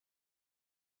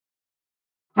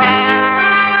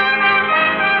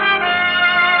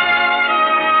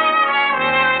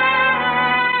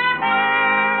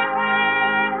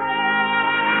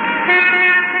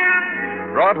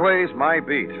Broadway's My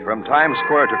Beat, from Times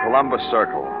Square to Columbus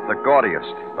Circle, the gaudiest,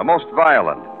 the most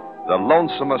violent, the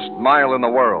lonesomest mile in the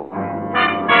world.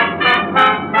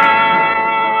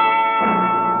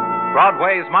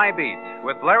 Broadway's My Beat,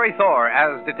 with Larry Thor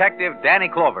as Detective Danny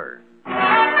Clover.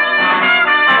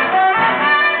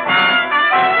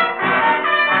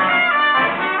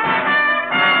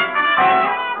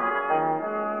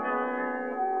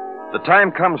 The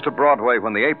time comes to Broadway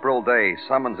when the April day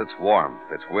summons its warmth,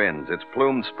 its winds, its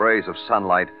plumed sprays of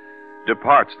sunlight,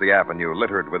 departs the avenue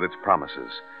littered with its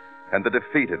promises, and the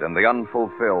defeated and the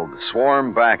unfulfilled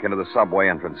swarm back into the subway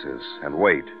entrances and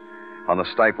wait on the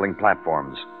stifling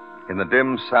platforms, in the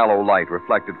dim, sallow light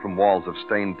reflected from walls of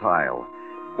stained tile.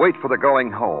 Wait for the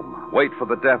going home. Wait for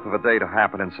the death of a day to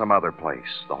happen in some other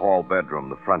place, the hall bedroom,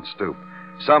 the front stoop,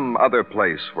 some other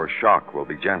place where shock will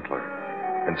be gentler.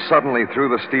 And suddenly, through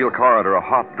the steel corridor, a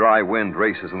hot, dry wind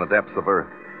races in the depths of earth,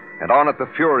 and on it the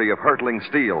fury of hurtling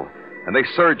steel, and they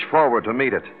surge forward to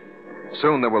meet it.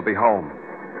 Soon they will be home.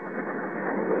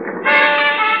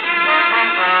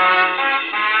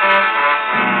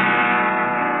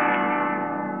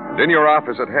 And in your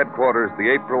office at headquarters,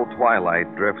 the April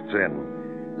twilight drifts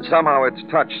in. Somehow its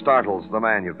touch startles the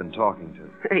man you've been talking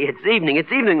to. Hey, it's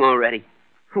evening already.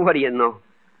 What do you know?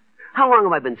 How long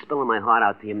have I been spilling my heart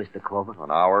out to you, Mr. Clover?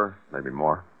 An hour, maybe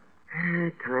more.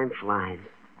 Time flies.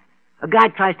 A guy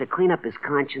tries to clean up his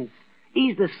conscience,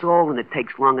 ease the soul, and it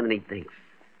takes longer than he thinks.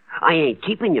 I ain't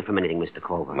keeping you from anything, Mr.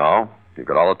 Clover. No, you've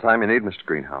got all the time you need, Mr.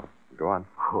 Greenhouse. Go on.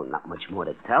 Oh, not much more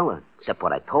to tell her, except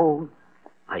what I told.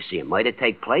 I see a murder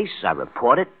take place. I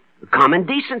report it. Common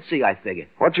decency, I figure.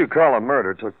 What you call a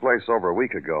murder took place over a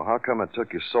week ago. How come it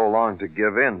took you so long to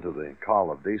give in to the call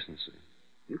of decency?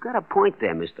 You got a point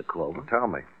there, Mr. Clover. Tell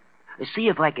me. See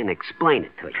if I can explain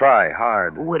it to you. Try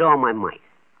hard. With all my might.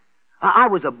 I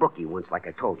was a bookie once, like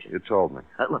I told you. You told me.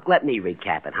 Look, let me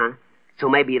recap it, huh? So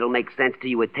maybe it'll make sense to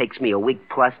you. It takes me a week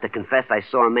plus to confess I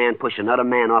saw a man push another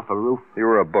man off a roof. You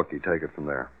were a bookie. Take it from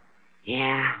there.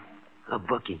 Yeah, a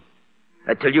bookie.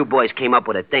 Until you boys came up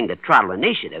with a thing to throttle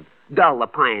initiative, dull the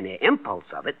pioneer impulse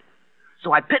of it.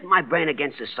 So I pit my brain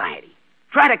against society.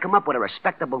 Try to come up with a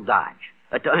respectable dodge.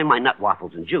 To earn my nut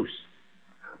waffles and juice.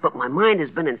 But my mind has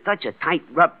been in such a tight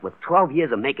rut with 12 years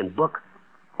of making book,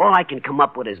 all I can come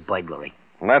up with is burglary.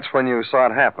 And that's when you saw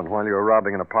it happen, while you were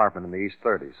robbing an apartment in the East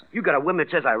 30s. You got a whim that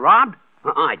says I robbed?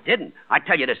 I didn't. I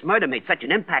tell you, this murder made such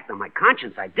an impact on my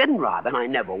conscience, I didn't rob, and I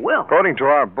never will. According to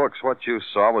our books, what you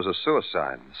saw was a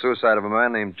suicide. The suicide of a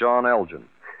man named John Elgin.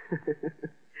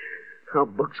 How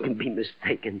books can be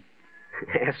mistaken.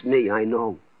 Ask me, I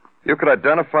know. You could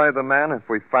identify the man if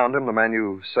we found him, the man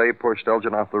you say pushed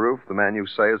Elgin off the roof, the man you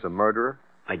say is a murderer?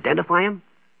 Identify him?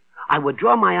 I would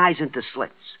draw my eyes into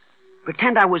slits,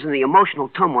 pretend I was in the emotional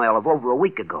turmoil of over a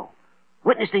week ago,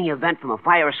 witnessing the event from a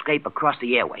fire escape across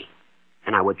the airway,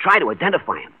 and I would try to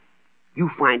identify him.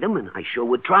 You find him, and I sure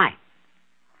would try.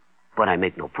 But I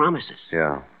make no promises.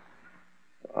 Yeah.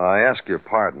 I ask your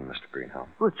pardon, Mr. Greenhouse.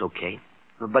 Well, it's okay.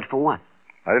 But for what?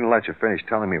 I didn't let you finish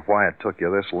telling me why it took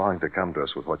you this long to come to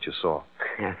us with what you saw.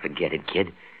 Forget it,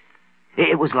 kid.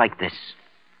 It was like this.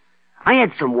 I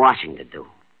had some washing to do.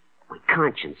 My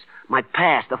conscience, my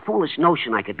past, the foolish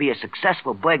notion I could be a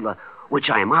successful burglar,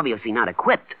 which I am obviously not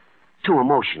equipped. Too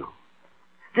emotional.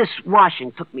 This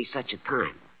washing took me such a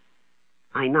time.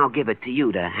 I now give it to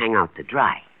you to hang out to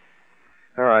dry.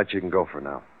 All right, you can go for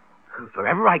now.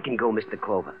 Forever I can go, Mr.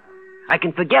 Clover. I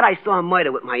can forget I saw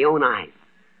murder with my own eyes.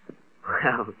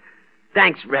 Well,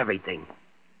 thanks for everything.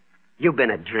 You've been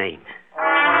a dream.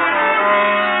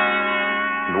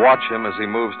 And watch him as he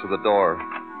moves to the door.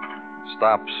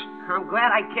 Stops. I'm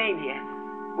glad I came here.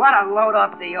 What a load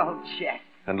off the old chest.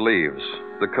 And leaves.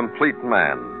 The complete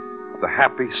man. The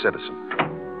happy citizen.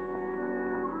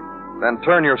 Then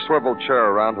turn your swivel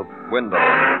chair around to the window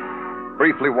and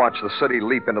briefly watch the city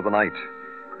leap into the night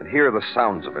and hear the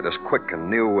sounds of it as quick and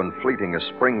new and fleeting as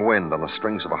spring wind on the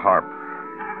strings of a harp.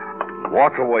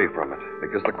 Walk away from it,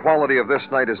 because the quality of this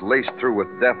night is laced through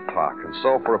with death talk, and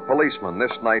so for a policeman,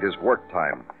 this night is work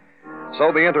time.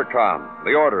 So the intercom,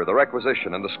 the order, the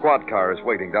requisition, and the squad car is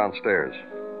waiting downstairs.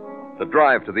 The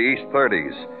drive to the East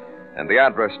 30s, and the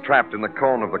address trapped in the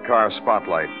cone of the car's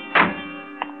spotlight.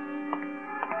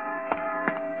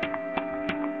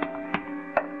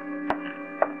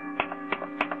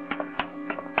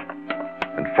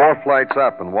 And 4 flights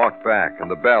up and walk back,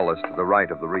 and the bell is to the right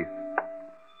of the wreath.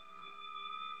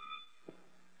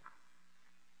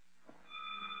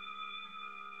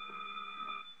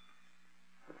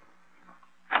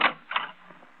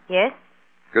 Yes?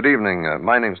 Good evening.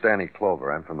 My name's Danny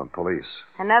Clover. I'm from the police.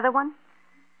 Another one?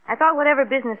 I thought whatever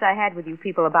business I had with you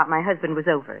people about my husband was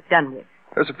over, done with.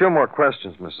 There's a few more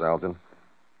questions, Miss Elgin.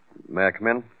 May I come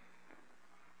in?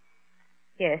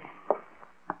 Yes.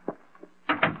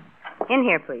 In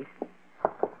here, please.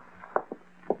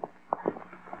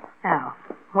 Now,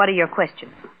 what are your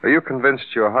questions? Are you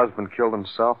convinced your husband killed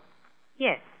himself?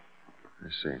 Yes. I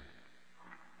see.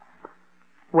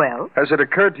 Well? Has it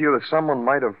occurred to you that someone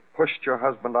might have pushed your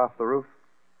husband off the roof?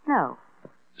 No.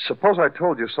 Suppose I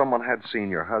told you someone had seen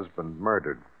your husband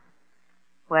murdered.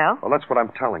 Well? Well, that's what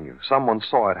I'm telling you. Someone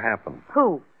saw it happen.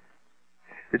 Who?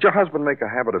 Did your husband make a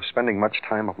habit of spending much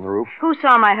time up on the roof? Who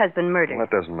saw my husband murdered? Well,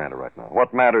 that doesn't matter right now.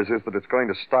 What matters is that it's going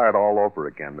to start all over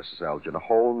again, Mrs. Elgin. A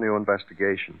whole new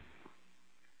investigation.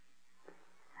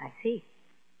 I see.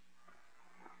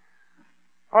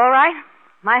 All right.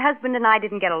 My husband and I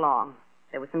didn't get along.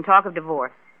 There was some talk of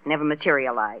divorce. Never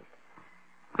materialized.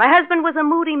 My husband was a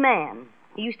moody man.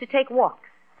 He used to take walks.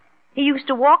 He used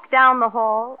to walk down the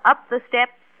hall, up the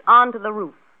steps, onto the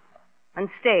roof, and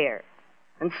stare,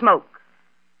 and smoke,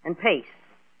 and pace.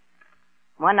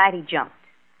 One night he jumped.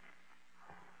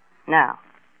 Now.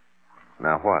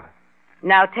 Now what?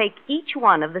 Now take each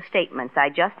one of the statements I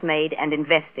just made and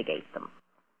investigate them.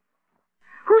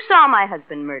 Who saw my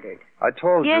husband murdered? I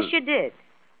told you... Yes, you did.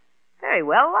 Very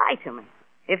well, lie to me.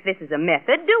 If this is a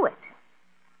method, do it.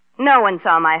 No one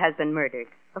saw my husband murdered.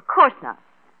 Of course not.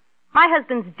 My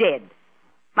husband's dead.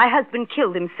 My husband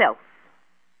killed himself.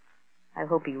 I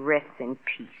hope he rests in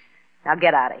peace. Now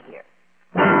get out of here.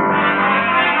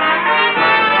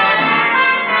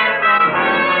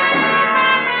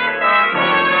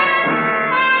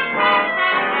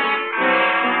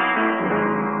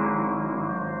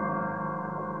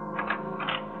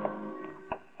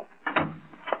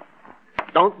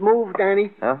 Don't move,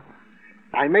 Danny. Huh?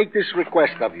 I make this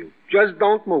request of you. Just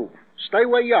don't move. Stay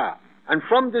where you are. And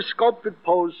from this sculpted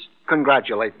pose,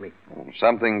 congratulate me.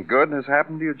 Something good has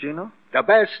happened to you, Gino? The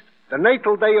best. The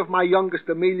natal day of my youngest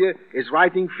Amelia is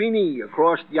riding Fini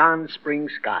across yon spring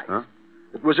skies. Huh?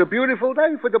 It was a beautiful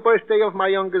day for the birthday of my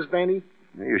youngest Danny.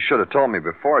 You should have told me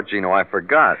before, Gino. I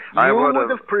forgot. I would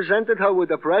have presented her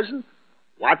with a present.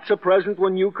 What's a present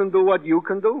when you can do what you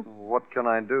can do? What can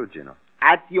I do, Gino?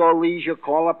 At your leisure,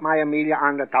 call up my Amelia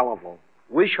on the telephone.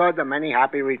 Wish her the many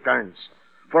happy returns.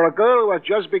 For a girl who has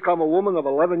just become a woman of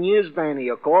 11 years, Danny,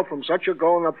 a call from such a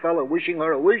grown-up fella wishing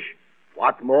her a wish,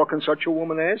 what more can such a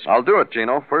woman ask? I'll do it,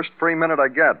 Gino. First free minute I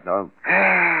get.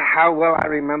 How well I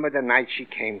remember the night she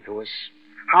came to us.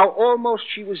 How almost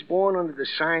she was born under the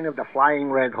sign of the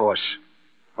Flying Red Horse.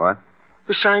 What?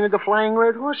 The sign of the Flying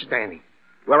Red Horse, Danny.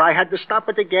 Where I had to stop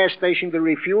at the gas station to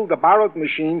refuel the borrowed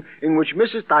machine in which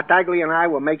Mrs. Tartaglia and I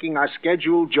were making our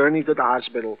scheduled journey to the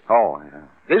hospital. Oh, yeah.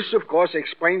 This, of course,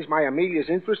 explains my Amelia's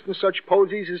interest in such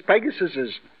posies as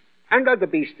Pegasuses and other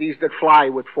beasties that fly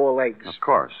with 4 legs. Of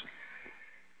course.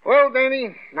 Well,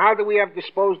 Danny, now that we have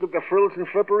disposed of the frills and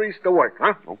fripperies, to work,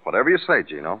 huh? Well, whatever you say,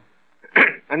 Gino.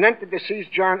 And then to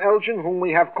deceased John Elgin, whom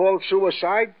we have called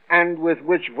suicide, and with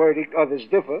which verdict others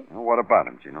differ. Well, what about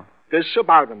him, Gino? This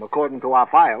about him, according to our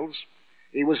files.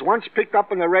 He was once picked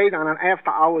up in a raid on an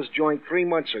after-hours joint 3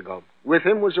 months ago. With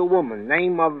him was a woman,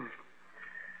 name of...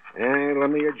 let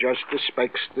me adjust the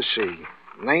specs to see.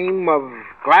 Name of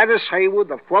Gladys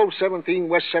Haywood of 1217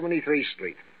 West 73rd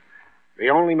Street. The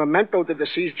only memento the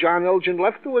deceased John Elgin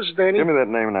left to us, Danny. Give me that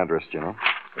name and address, Gino.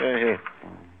 Here.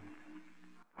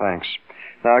 Thanks.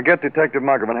 Now, get Detective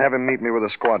Muggerman and have him meet me with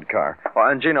a squad car. Oh,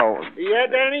 and, Gino... Yeah,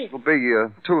 Danny? It'll be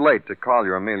too late to call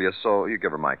your Amelia, so you give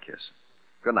her my kiss.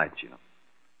 Good night, Gino.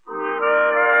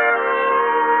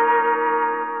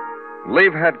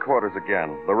 Leave headquarters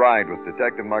again. The ride with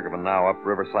Detective Muggerman now up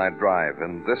Riverside Drive,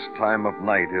 and this time of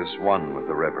night is one with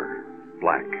the river.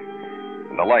 Black.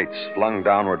 And the lights, flung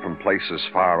downward from places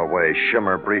far away,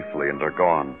 shimmer briefly and are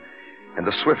gone. And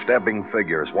the swift ebbing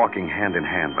figures walking hand in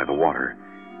hand by the water.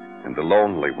 And the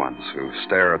lonely ones who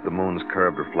stare at the moon's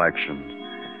curved reflection.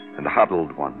 And the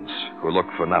huddled ones who look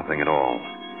for nothing at all.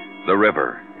 The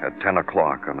river at 10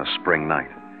 o'clock on a spring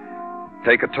night.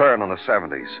 Take a turn on the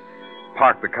 70s.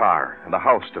 Park the car, and a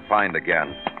house to find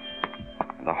again.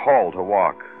 And a hall to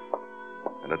walk.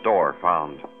 And a door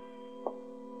found.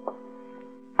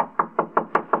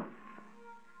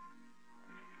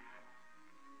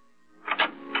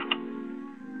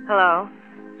 Hello.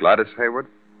 Gladys Hayward?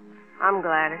 I'm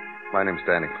Gladys. My name's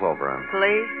Danny Clover.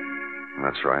 Police?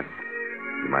 That's right.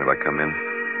 You mind if I come in?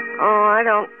 Oh, I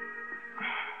don't...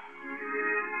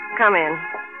 Come in.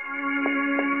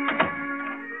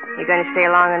 You going to stay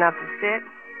long enough to sit?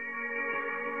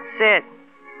 Sit.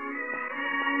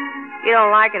 If you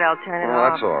don't like it, I'll turn it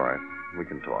off. That's all right. We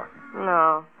can talk.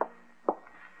 No.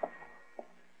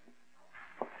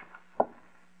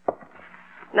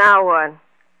 Now what?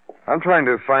 I'm trying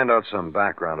to find out some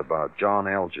background about John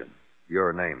Elgin.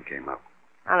 Your name came up.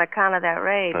 On account of that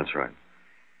raid. That's right.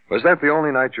 Was that the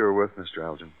only night you were with Mr.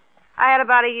 Elgin? I had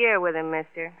about a year with him,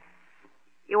 mister.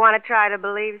 You want to try to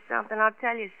believe something? I'll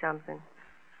tell you something.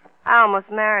 I almost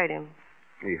married him.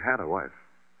 He had a wife.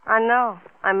 I know.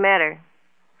 I met her.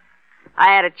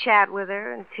 I had a chat with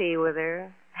her and tea with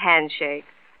her, handshake,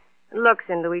 and looks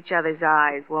into each other's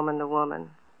eyes, woman to woman.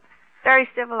 Very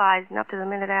civilized and up to the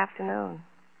minute afternoon.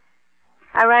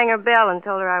 I rang her bell and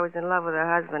told her I was in love with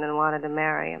her husband and wanted to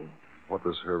marry him. What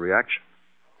was her reaction?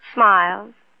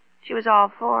 Smiles. She was all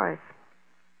for it.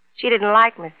 She didn't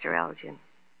like Mr. Elgin.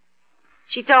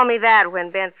 She told me that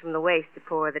when bent from the waist to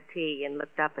pour the tea and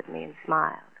looked up at me and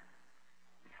smiled.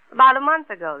 About a month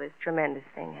ago, this tremendous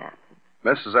thing happened.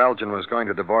 Mrs. Elgin was going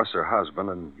to divorce her husband,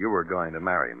 and you were going to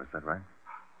marry him, is that right?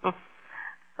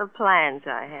 The plans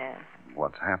I had.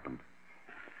 What's happened?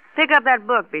 Pick up that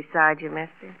book beside you,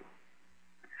 mister.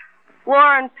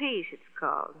 War and Peace, it's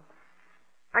called.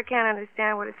 I can't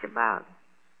understand what it's about.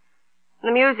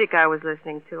 The music I was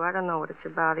listening to, I don't know what it's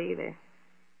about either.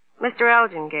 Mr.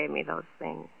 Elgin gave me those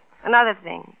things and other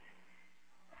things.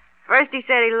 First he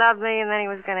said he loved me, and then he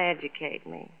was going to educate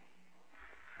me.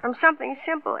 From something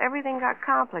simple, everything got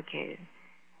complicated.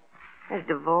 His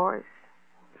divorce.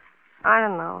 I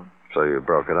don't know. So you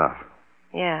broke it off?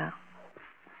 Yeah.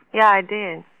 Yeah, I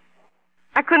did.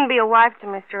 I couldn't be a wife to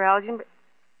Mr. Elgin, but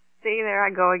see, there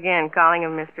I go again, calling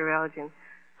him Mr. Elgin.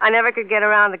 I never could get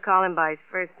around to call him by his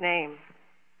first name.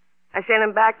 I sent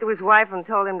him back to his wife and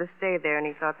told him to stay there, and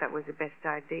he thought that was the best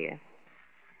idea.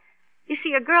 You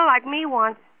see, a girl like me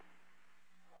wants...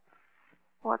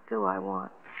 What do I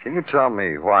want? Can you tell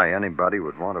me why anybody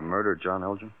would want to murder John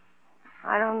Elgin?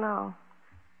 I don't know.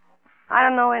 I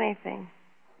don't know anything.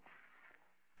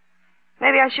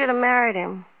 Maybe I should have married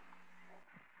him.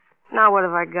 Now what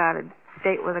have I got? A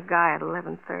date with a guy at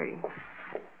 11:30.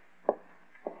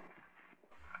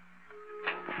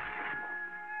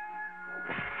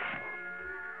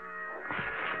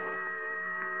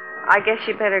 I guess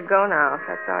you better go now if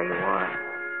that's all you want.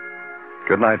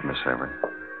 Good night, Miss Avery.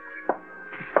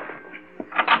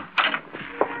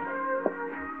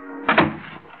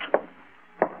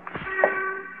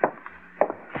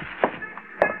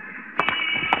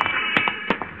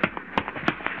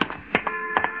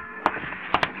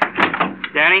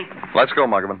 Danny? Let's go,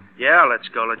 Muggerman. Yeah, let's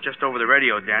go. Just over the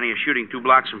radio, Danny. You're shooting 2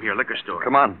 blocks from here, liquor store.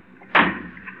 Come on.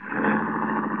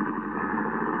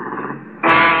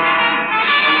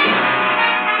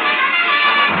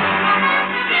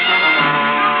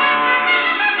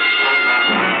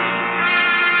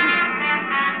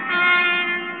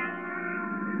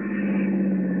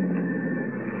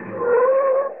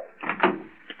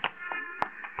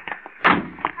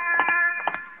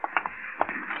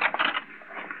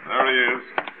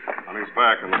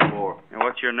 Back on the floor. And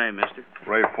what's your name, mister?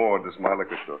 Ray Ford. This is my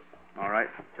liquor store. All right.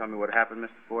 Tell me what happened,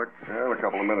 Mr. Ford. Well, a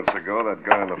couple of minutes ago, that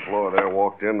guy on the floor there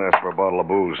walked in and asked for a bottle of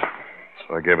booze.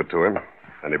 So I gave it to him.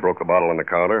 And he broke the bottle on the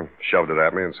counter, shoved it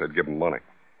at me, and said, give him money.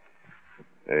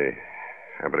 Hey,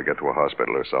 I better get to a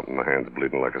hospital or something. My hand's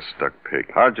bleeding like a stuck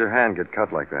pig. How'd your hand get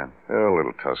cut like that? A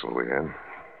little tussle we had.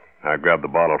 I grabbed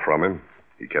the bottle from him.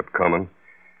 He kept coming.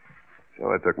 So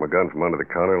I took my gun from under the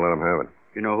counter and let him have it.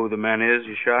 You know who the man is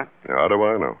you shot? How do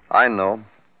I know? I know.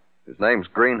 His name's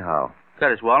Greenhow.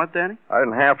 Got his wallet, Danny? I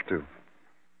didn't have to.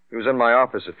 He was in my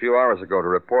office a few hours ago to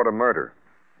report a murder.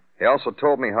 He also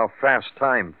told me how fast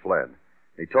time fled.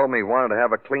 He told me he wanted to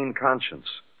have a clean conscience.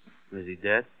 Is he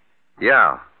dead?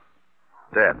 Yeah.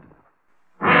 Dead.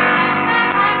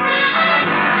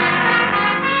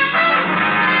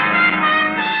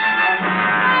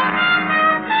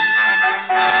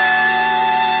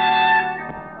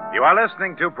 You are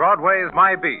listening to Broadway's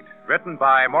My Beat, written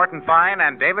by Morton Fine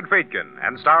and David Friedkin,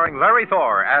 and starring Larry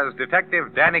Thor as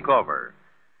Detective Danny Clover.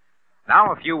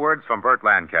 Now a few words from Burt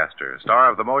Lancaster, star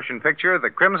of the motion picture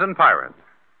The Crimson Pirate.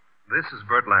 This is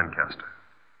Burt Lancaster.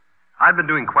 I've been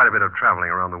doing quite a bit of traveling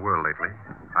around the world lately,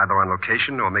 either on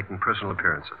location or making personal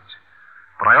appearances.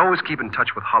 But I always keep in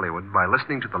touch with Hollywood by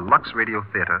listening to the Lux Radio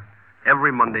Theater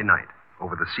every Monday night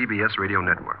over the CBS radio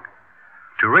network.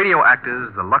 To radio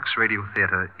actors, the Lux Radio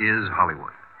Theater is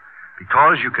Hollywood,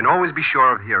 because you can always be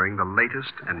sure of hearing the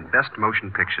latest and best motion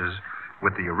pictures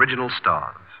with the original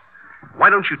stars.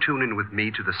 Why don't you tune in with me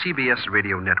to the CBS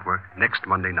radio network next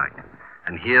Monday night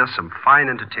and hear some fine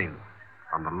entertainment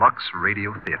on the Lux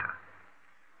Radio Theater?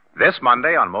 This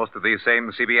Monday, on most of these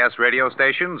same CBS radio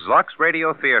stations, Lux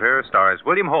Radio Theater stars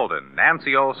William Holden,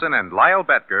 Nancy Olson, and Lyle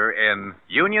Betker in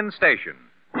Union Station.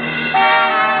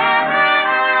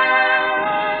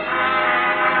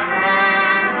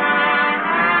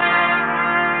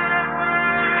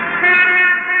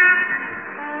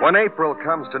 When April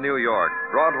comes to New York,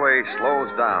 Broadway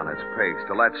slows down its pace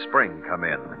to let spring come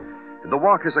in. And the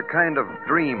walk is a kind of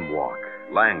dream walk,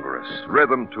 languorous,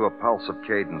 rhythm to a pulse of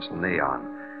cadence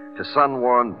neon, to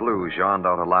sun-worn blues yawned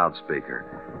out a loudspeaker.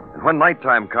 And when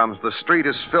nighttime comes, the street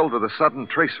is filled with the sudden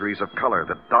traceries of color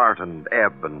that dart and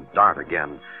ebb and dart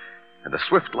again, and the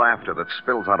swift laughter that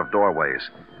spills out of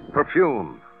doorways,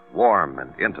 perfume, warm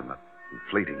and intimate and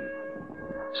fleeting.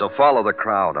 So follow the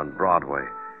crowd on Broadway.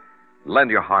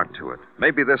 Lend your heart to it.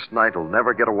 Maybe this night will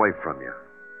never get away from you.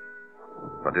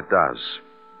 But it does.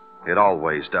 It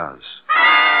always does.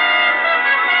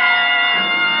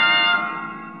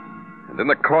 And in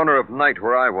the corner of night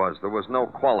where I was, there was no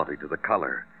quality to the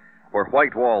color. Where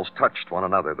white walls touched one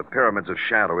another, the pyramids of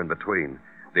shadow in between,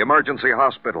 the emergency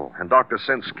hospital, and Dr.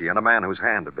 Sinsky and a man whose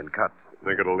hand had been cut.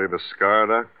 Think it'll leave a scar,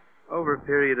 Doc? Over a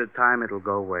period of time, it'll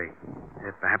go away.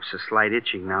 Perhaps a slight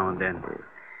itching now and then.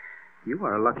 You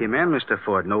are a lucky man, Mr.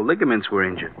 Ford. No ligaments were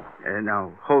injured.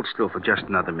 Now, hold still for just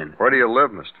another minute. Where do you live,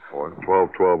 Mr. Ford?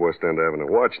 1212 West End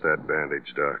Avenue. Watch that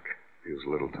bandage, Doc. Feels a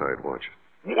little tight. Watch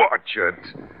it. Watch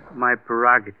it! My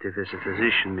prerogative as a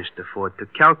physician, Mr. Ford, to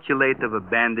calculate of a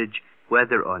bandage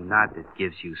whether or not it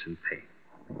gives you some pain.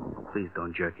 Please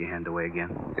don't jerk your hand away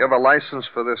again. You have a license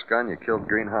for this gun you killed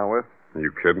Greenhow with? Are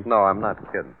you kidding? No, I'm not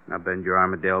kidding. Now bend your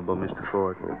arm at the elbow, Mr.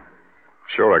 Ford.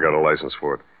 Sure, I got a license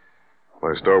for it.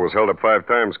 My store was held up 5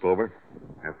 times, Clover.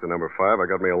 After number 5, I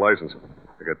got me a license.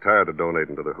 I got tired of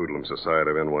donating to the Hoodlum Society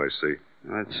of NYC.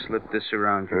 Let's slip this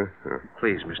around you. Huh?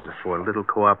 Please, Mr. Ford, a little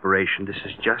cooperation. This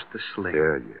is just a slip.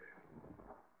 Yeah.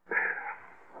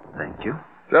 Thank you.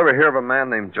 Did you ever hear of a man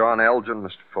named John Elgin,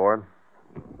 Mr. Ford?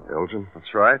 Elgin?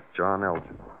 That's right, John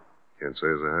Elgin. Can't say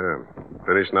as I have.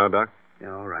 Finished now, Doc?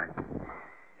 Yeah, all right.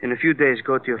 In a few days,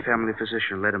 go to your family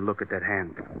physician and let him look at that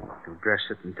hand. He'll dress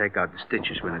it and take out the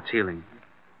stitches when it's healing.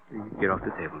 You can get off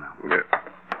the table now. Yeah.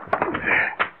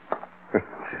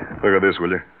 Look at this,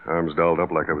 will you? Arms dolled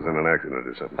up like I was in an accident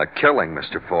or something. A killing,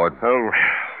 Mr. Ford. Well,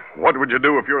 what would you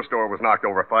do if your store was knocked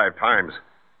over 5 times?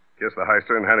 Kiss the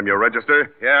heister and hand him your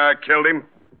register? Yeah, I killed him.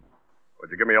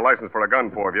 What'd you give me a license for a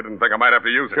gun for if you didn't think I might have to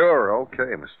use it? Sure,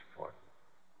 okay, Mr. Ford.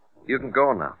 You can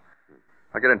go now.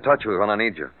 I'll get in touch with you when I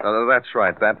need you. That's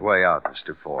right, that way out,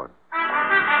 Mr. Ford.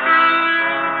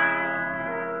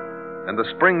 And the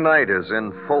spring night is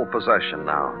in full possession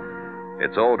now.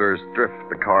 Its odors drift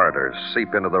the corridors,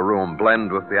 seep into the room,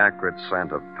 blend with the acrid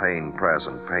scent of pain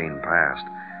present, pain past.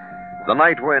 The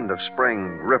night wind of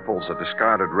spring ripples a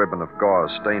discarded ribbon of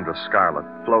gauze stained with scarlet,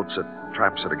 floats it,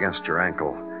 traps it against your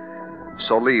ankle.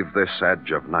 So leave this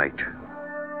edge of night.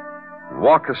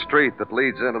 Walk a street that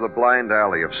leads into the blind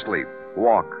alley of sleep.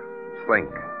 Walk,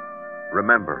 think,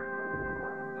 remember.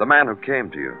 The man who came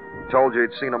to you told you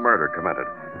he'd seen a murder committed,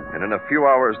 and in a few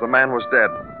hours the man was dead.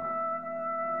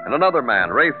 And another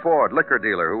man, Ray Ford, liquor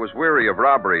dealer, who was weary of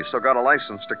robbery, so got a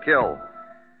license to kill.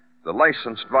 The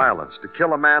licensed violence, to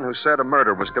kill a man who said a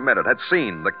murder was committed, had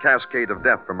seen the cascade of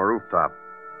death from a rooftop.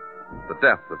 The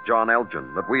death of John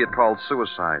Elgin, that we had called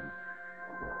suicide.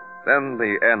 Then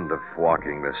the end of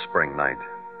walking this spring night,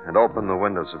 and open the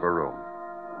windows of a room.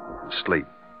 Sleep.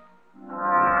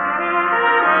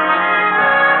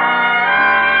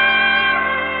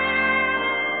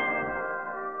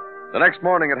 The next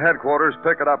morning at headquarters,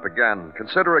 pick it up again.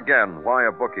 Consider again why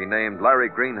a bookie named Larry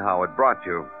Greenhow had brought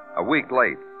you, a week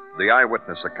late, the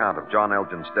eyewitness account of John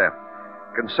Elgin's death.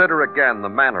 Consider again the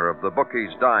manner of the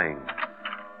bookie's dying.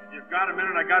 If you've got a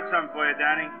minute, I got something for you,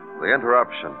 Danny. The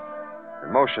interruption.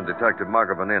 And motion Detective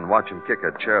Muggavan in. Watch him kick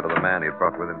a chair to the man he had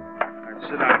brought with him.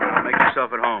 Sit down, Bill. Make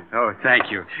yourself at home. Oh, thank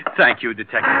you. Thank you,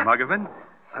 Detective Muggavan.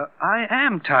 I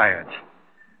am tired.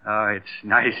 It's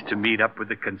nice to meet up with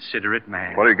a considerate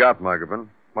man. What do you got, Muggavan?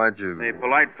 Why'd you... The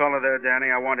polite fellow there, Danny,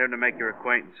 I want him to make your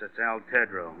acquaintance. That's Al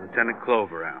Tedrow, Lieutenant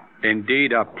Clover, Al.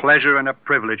 Indeed, a pleasure and a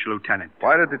privilege, Lieutenant.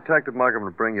 Why did Detective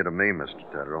Muggavan bring you to me, Mr.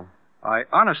 Tedrow? I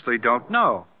honestly don't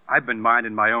know. I've been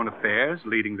minding my own affairs,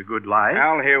 leading the good life.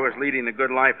 Al here was leading the good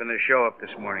life in the show up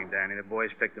this morning, Danny. The boys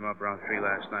picked him up around 3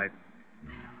 last night.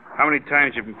 How many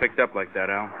times have you been picked up like that,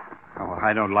 Al? Oh,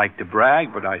 I don't like to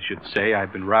brag, but I should say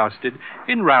I've been rousted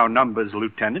in round numbers,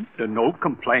 Lieutenant. No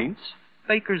complaints.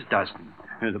 Baker's dozen.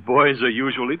 The boys are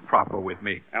usually proper with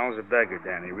me. Al's a beggar,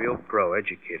 Danny. Real pro,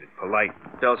 educated, polite.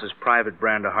 Tells his private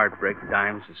brand of heartbreak,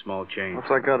 dimes and small change. What's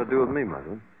that got to do with me,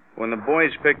 Muggavan? When the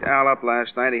boys picked Al up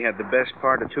last night, he had the best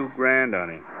part of $2,000 on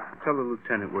him. Tell the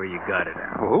lieutenant where you got it,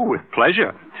 Al. Oh, with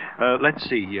pleasure. Let's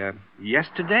see.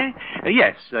 Yesterday?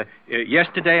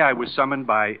 Yesterday I was summoned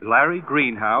by Larry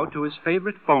Greenhow to his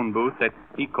favorite phone booth that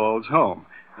he calls home,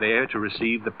 there to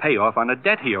receive the payoff on a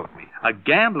debt he owed me. A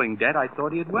gambling debt I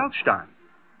thought he had welched on.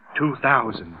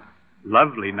 $2,000.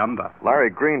 Lovely number. Larry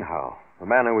Greenhow, the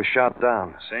man who was shot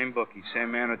down. Same bookie,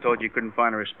 same man who told you couldn't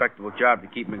find a respectable job to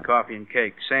keep him in coffee and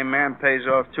cake. Same man pays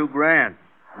off $2,000.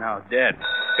 Now dead.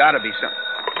 Gotta be something.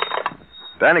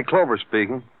 Danny Clover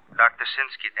speaking. Dr.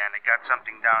 Sinsky, Danny, got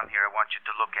something down here I want you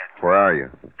to look at. Where are you?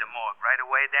 The morgue. Right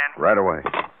away, Danny? Right away.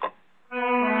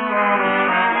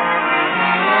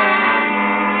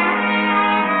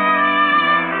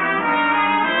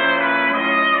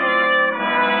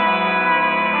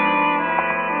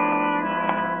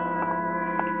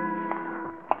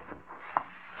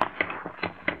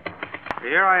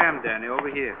 Here I am, Danny, over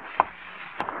here.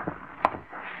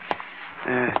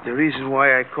 The reason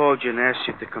why I called you and asked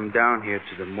you to come down here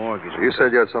to the morgue is... You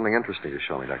said you had something interesting to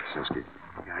show me, Dr. Sinsky.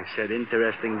 I said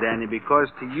interesting, Danny, because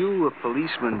to you, a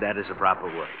policeman, that is a proper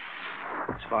word.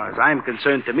 As far as I'm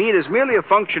concerned, to me, it is merely a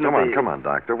function of... Come on,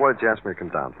 Doctor. What did you ask me to come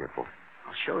down here for?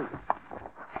 I'll show you.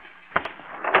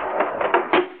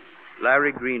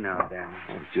 Larry Greenhow, Danny.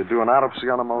 Did you do an autopsy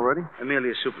on him already?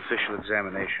 Merely a superficial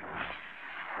examination.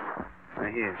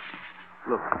 Right here.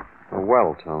 Look. A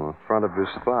welt on the front of his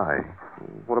thigh.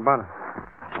 What about it?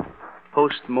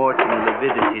 Post-mortem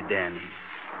lividity, Danny.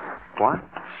 What?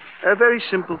 A very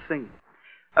simple thing.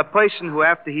 A person who,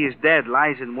 after he is dead,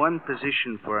 lies in one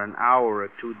position for an hour or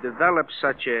two develops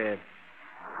such a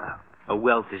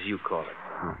welt, as you call it.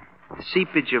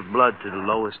 Seepage of blood to the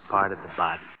lowest part of the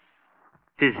body.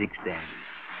 Physics, Danny.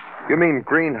 You mean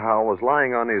Greenhow was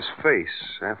lying on his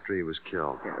face after he was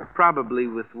killed? Yeah, probably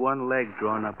with one leg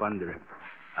drawn up under him.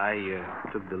 I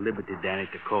took the liberty, Danny,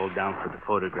 to call down for the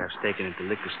photographs taken at the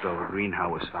liquor store where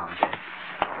Greenhow was found dead.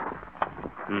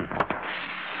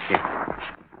 Here.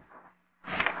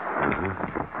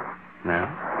 Now,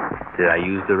 did I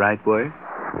use the right word?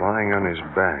 Lying on his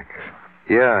back.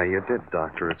 Yeah, you did,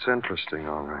 Doctor. It's interesting,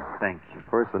 all right. Thank you.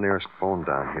 Where's the nearest phone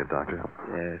down here, Doctor?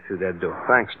 Through that door.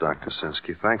 Thanks, Dr.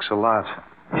 Sinsky. Thanks a lot.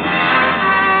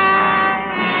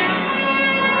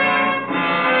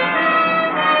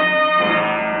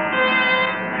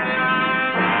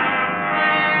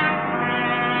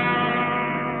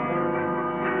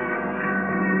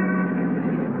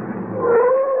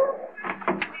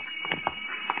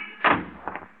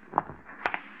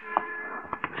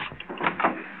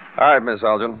 All right, Miss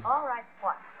Elgin. All right,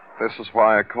 what? This is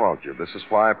why I called you. This is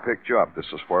why I picked you up. This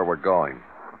is where we're going.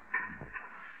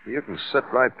 You can sit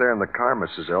right there in the car,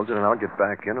 Mrs. Elgin, and I'll get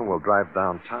back in and we'll drive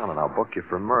downtown and I'll book you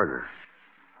for murder.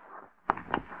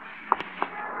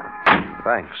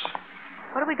 Thanks.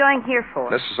 What are we going here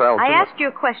for? Mrs. Elgin. I asked you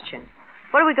a question.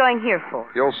 What are we going here for?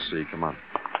 You'll see. Come on.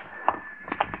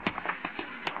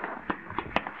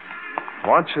 I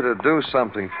want you to do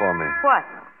something for me. What?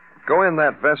 Go in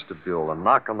that vestibule and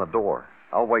knock on the door.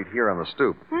 I'll wait here on the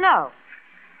stoop. No.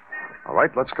 All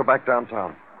right, let's go back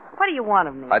downtown. What do you want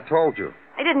of me? I told you.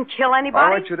 I didn't kill anybody?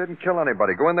 All right, you didn't kill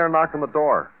anybody. Go in there and knock on the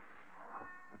door.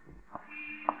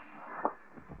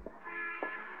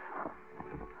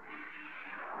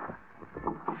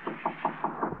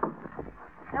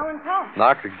 No one's home.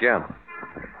 Knock again.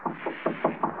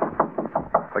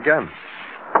 Again.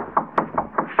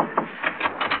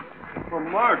 Well,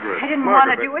 Margaret. I didn't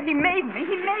want to do it. He made me.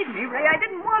 He made me, Ray. I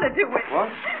didn't want to do it. What?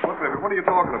 What, baby? What are you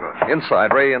talking about?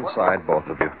 Inside, Ray, inside, both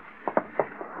of you.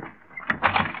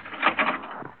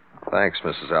 Thanks,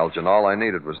 Mrs. Elgin. All I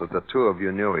needed was that the two of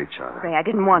you knew each other. Ray, I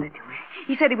didn't want to do it.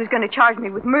 He said he was going to charge me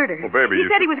with murder. Well, baby, he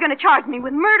said he was going to charge me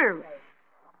with murder, Ray.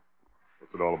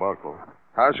 What's it all about, Chloe?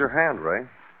 How's your hand, Ray?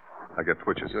 I get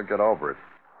twitches. You'll get over it.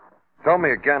 Tell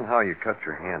me again how you cut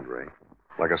your hand, Ray.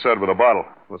 Like I said, with a bottle.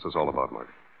 What's this all about,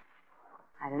 Margaret?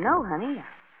 I don't know, honey.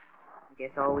 I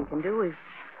guess all we can do is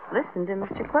listen to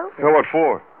Mr. Clover. Well, what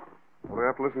for? What do I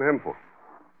have to listen to him for?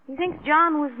 He thinks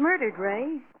John was murdered,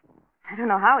 Ray. I don't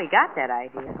know how he got that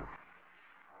idea.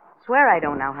 Swear I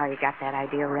don't know how you got that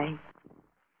idea, Ray.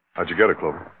 How'd you get it,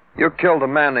 Clover? You killed a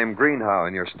man named Greenhow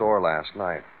in your store last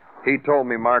night. He told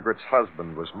me Margaret's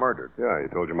husband was murdered. Yeah, he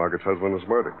told you Margaret's husband was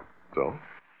murdered. So?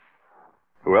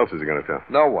 Who else is he going to tell?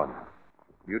 No one.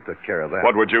 You took care of that.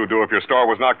 What would you do if your store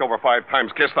was knocked over 5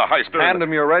 times? Kiss the heister? Hand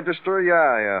him your register?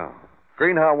 Yeah.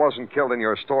 Greenhow wasn't killed in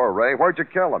your store, Ray. Where'd you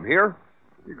kill him? Here?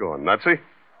 You going nutsy?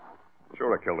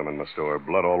 Sure, I killed him in the store.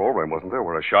 Blood all over him, wasn't there,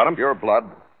 where I shot him? Your blood.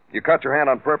 You cut your hand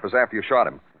on purpose after you shot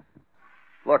him.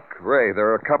 Look, Ray, there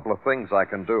are a couple of things I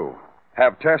can do.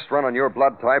 Have tests run on your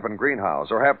blood type and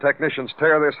Greenhow's, or have technicians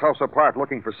tear this house apart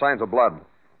looking for signs of blood.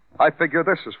 I figure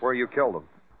this is where you killed him.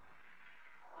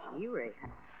 Gee, Ray,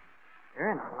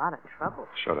 you're in a lot of trouble.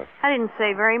 Shut up. I didn't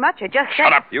say very much. I just said...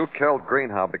 Shut up! You killed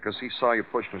Greenhow because he saw you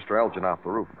push Mr. Elgin off the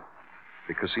roof.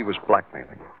 Because he was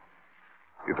blackmailing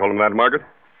you. You told him that, Margaret?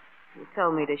 You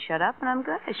told me to shut up, and I'm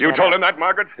going to shut up. You told him that,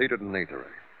 Margaret? He didn't need to, Ray.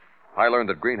 I learned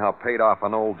that Greenhow paid off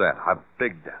an old debt, a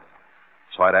big debt.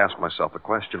 So I'd ask myself the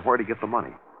question, where did he get the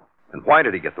money? And why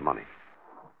did he get the money?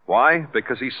 Why?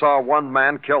 Because he saw one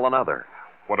man kill another.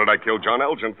 What did I kill John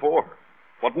Elgin for?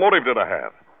 What motive did I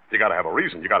have? You got to have a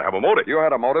reason. You got to have a motive. You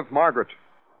had a motive, Margaret.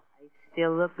 I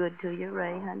still look good to you,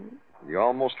 Ray, honey? You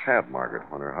almost had Margaret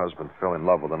when her husband fell in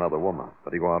love with another woman,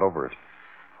 but he got over it.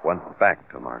 Went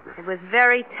back to Margaret. It was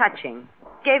very touching.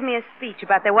 Gave me a speech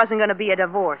about there wasn't going to be a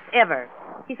divorce, ever.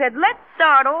 He said, let's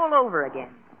start all over again.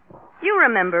 You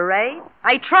remember, Ray?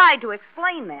 I tried to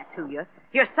explain that to you.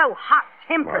 You're so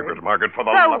hot-tempered. Margaret, for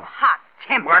the So love...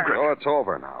 hot-tempered. Oh, it's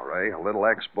over now, Ray. A little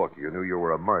ex-book. You knew you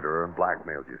were a murderer and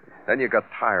blackmailed you. Then you got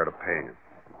tired of paying him.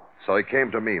 So he came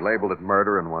to me, labeled it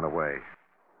murder, and went away.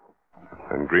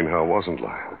 And Greenhow wasn't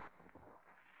lying.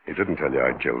 He didn't tell you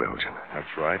I killed Elgin. That's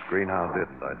right. Greenhow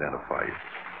didn't identify you.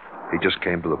 He just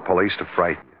came to the police to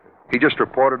frighten you. He just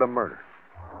reported a murder.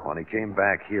 When he came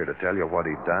back here to tell you what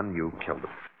he'd done, you killed him.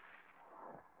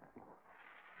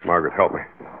 Margaret, help me.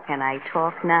 Can I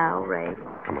talk now, Ray?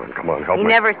 Come on, help me. He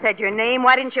never said your name.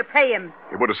 Why didn't you pay him?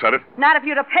 He would have said it. Not if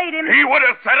you'd have paid him. He would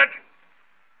have said it.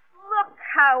 Look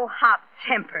how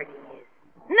hot-tempered he is.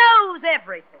 Knows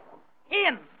everything.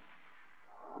 Him.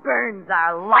 Burns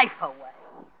our life away.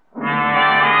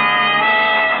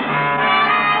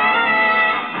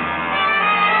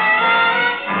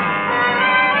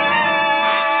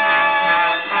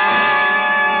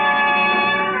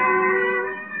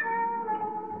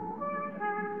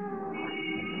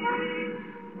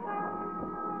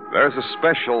 There's a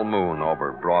special moon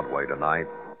over Broadway tonight.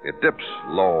 It dips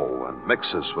low and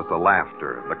mixes with the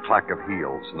laughter, the clack of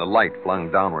heels, and the light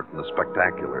flung downward from the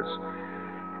spectaculars.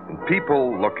 And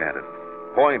people look at it,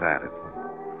 point at it,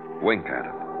 wink at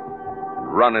it,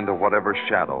 and run into whatever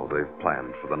shadow they've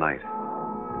planned for the night.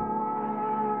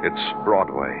 It's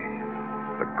Broadway,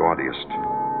 the gaudiest,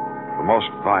 the most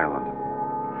violent,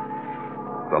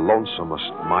 the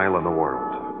lonesomest mile in the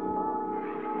world.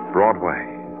 Broadway,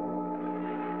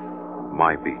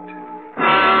 my beat.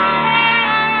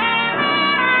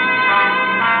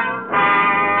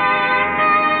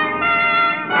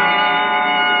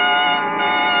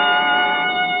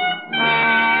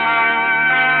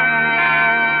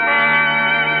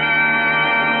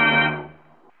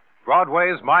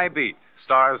 Broadway's My Beat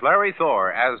stars Larry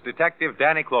Thor as Detective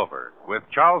Danny Clover, with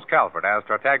Charles Calvert as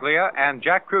Tartaglia and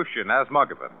Jack Crucian as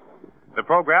Muggavan. The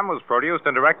program was produced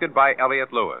and directed by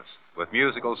Elliott Lewis, with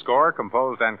musical score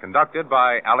composed and conducted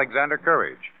by Alexander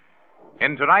Courage.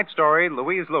 In tonight's story,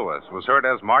 Louise Lewis was heard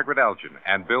as Margaret Elgin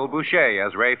and Bill Boucher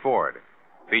as Ray Ford.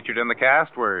 Featured in the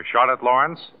cast were Charlotte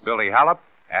Lawrence, Billy Hallop,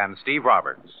 and Steve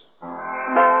Roberts.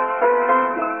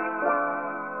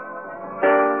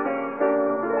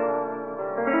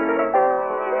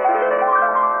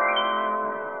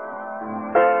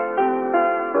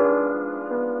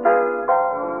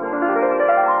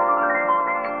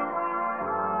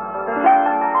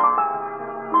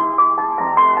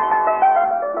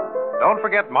 Don't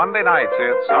forget Monday nights,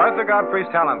 it's Arthur Godfrey's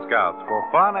Talent Scouts for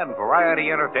fun and variety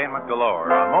entertainment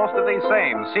galore on most of these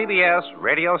same CBS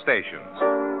radio stations.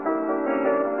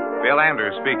 Bill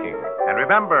Anders speaking. And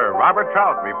remember, Robert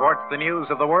Trout reports the news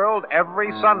of the world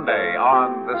every Sunday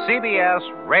on the CBS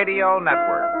Radio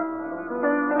Network.